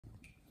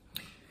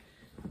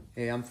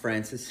Hey, I'm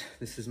Francis.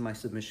 This is my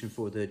submission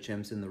for the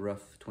Gems in the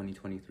Rough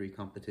 2023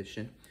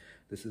 competition.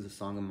 This is a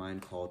song of mine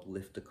called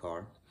Lift a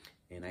Car,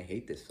 and I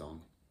hate this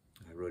song.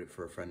 I wrote it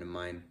for a friend of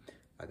mine.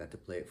 I got to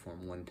play it for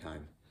him one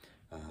time,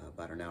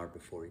 about an hour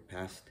before he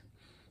passed.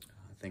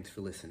 Thanks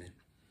for listening.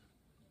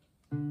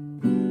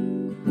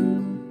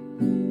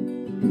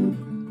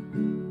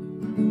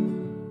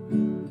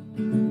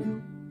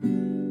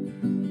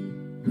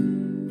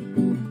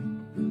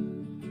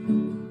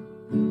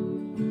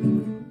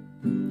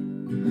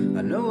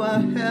 I know I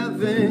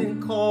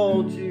haven't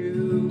called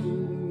you.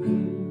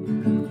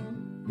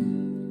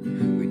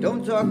 We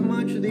don't talk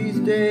much these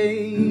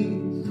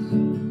days.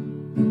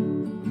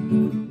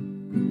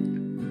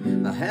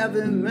 I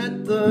haven't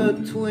met the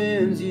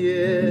twins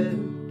yet,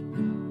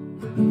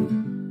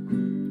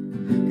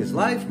 'cause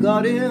life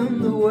got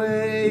in the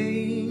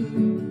way.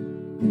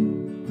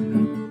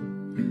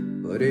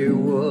 But it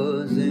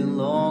wasn't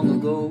long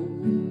ago.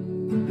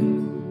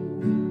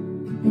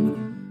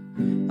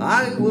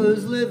 I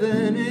was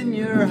living in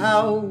your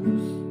house,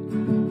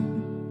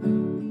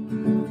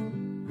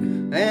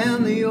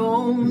 and the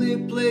only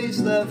place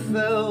that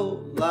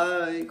felt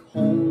like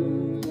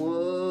home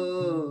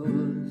was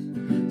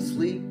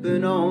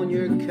sleeping on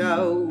your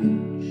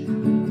couch.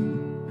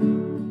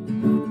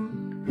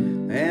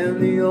 And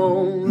the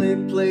only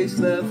place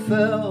that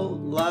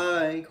felt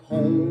like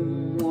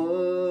home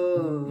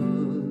was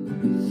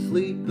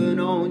sleeping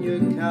on your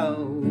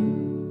couch.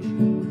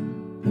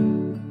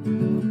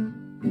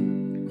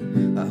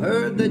 I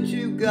heard that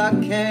you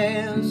got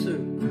cancer.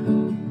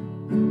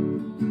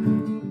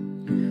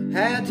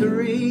 Had to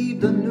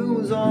read the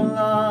news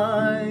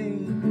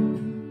online.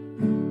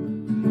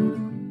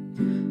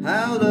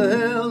 How the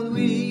hell did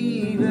we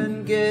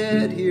even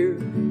get here?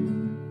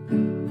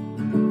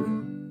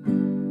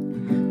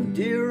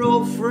 Dear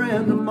old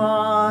friend of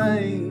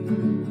mine.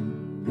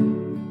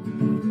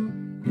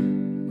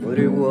 But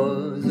it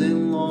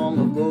wasn't long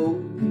ago.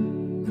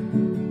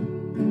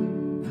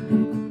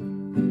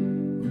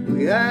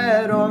 We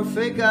had our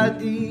fake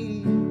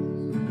IDs,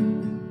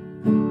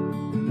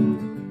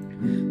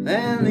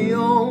 and the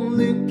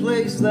only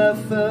place that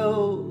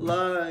felt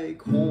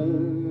like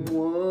home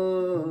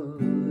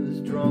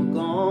was drunk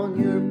on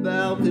your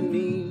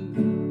balcony.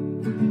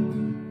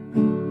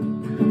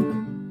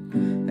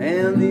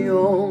 And the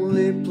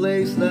only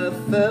place that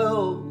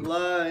felt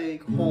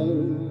like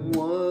home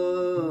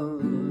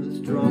was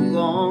drunk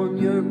on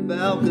your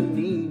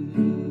balcony.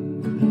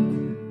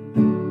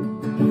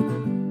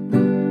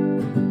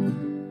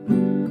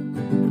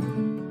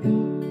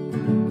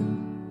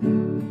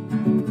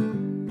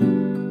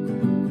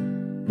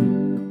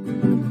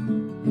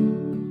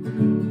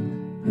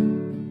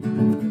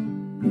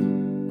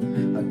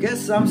 I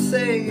guess I'm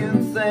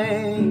saying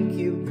thank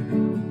you.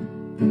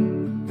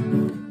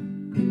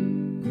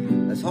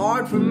 That's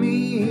hard for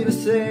me to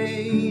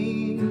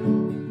say.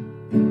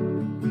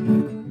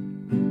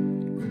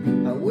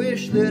 I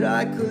wish that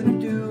I could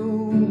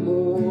do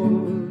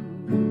more.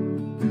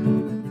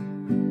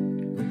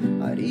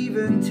 I'd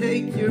even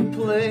take your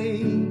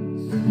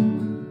place,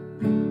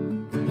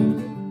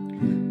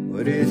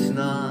 but it's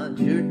not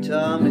your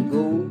time to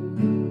go.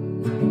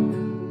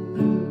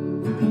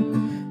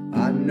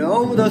 I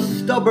know the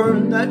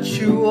stubborn that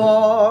you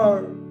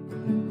are.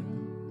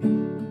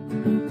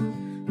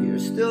 You're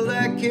still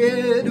that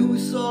kid who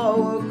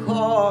saw a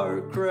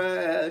car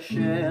crash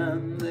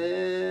and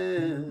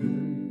then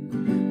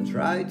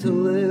tried to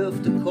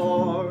lift a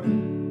car.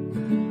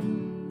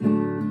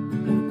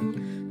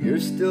 You're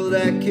still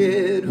that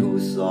kid who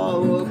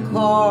saw a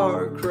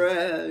car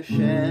crash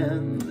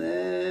and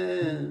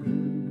then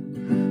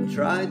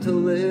tried to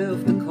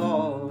lift a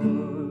car.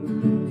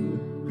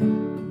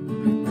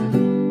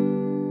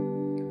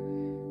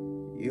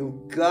 You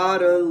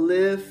gotta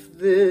lift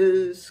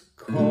this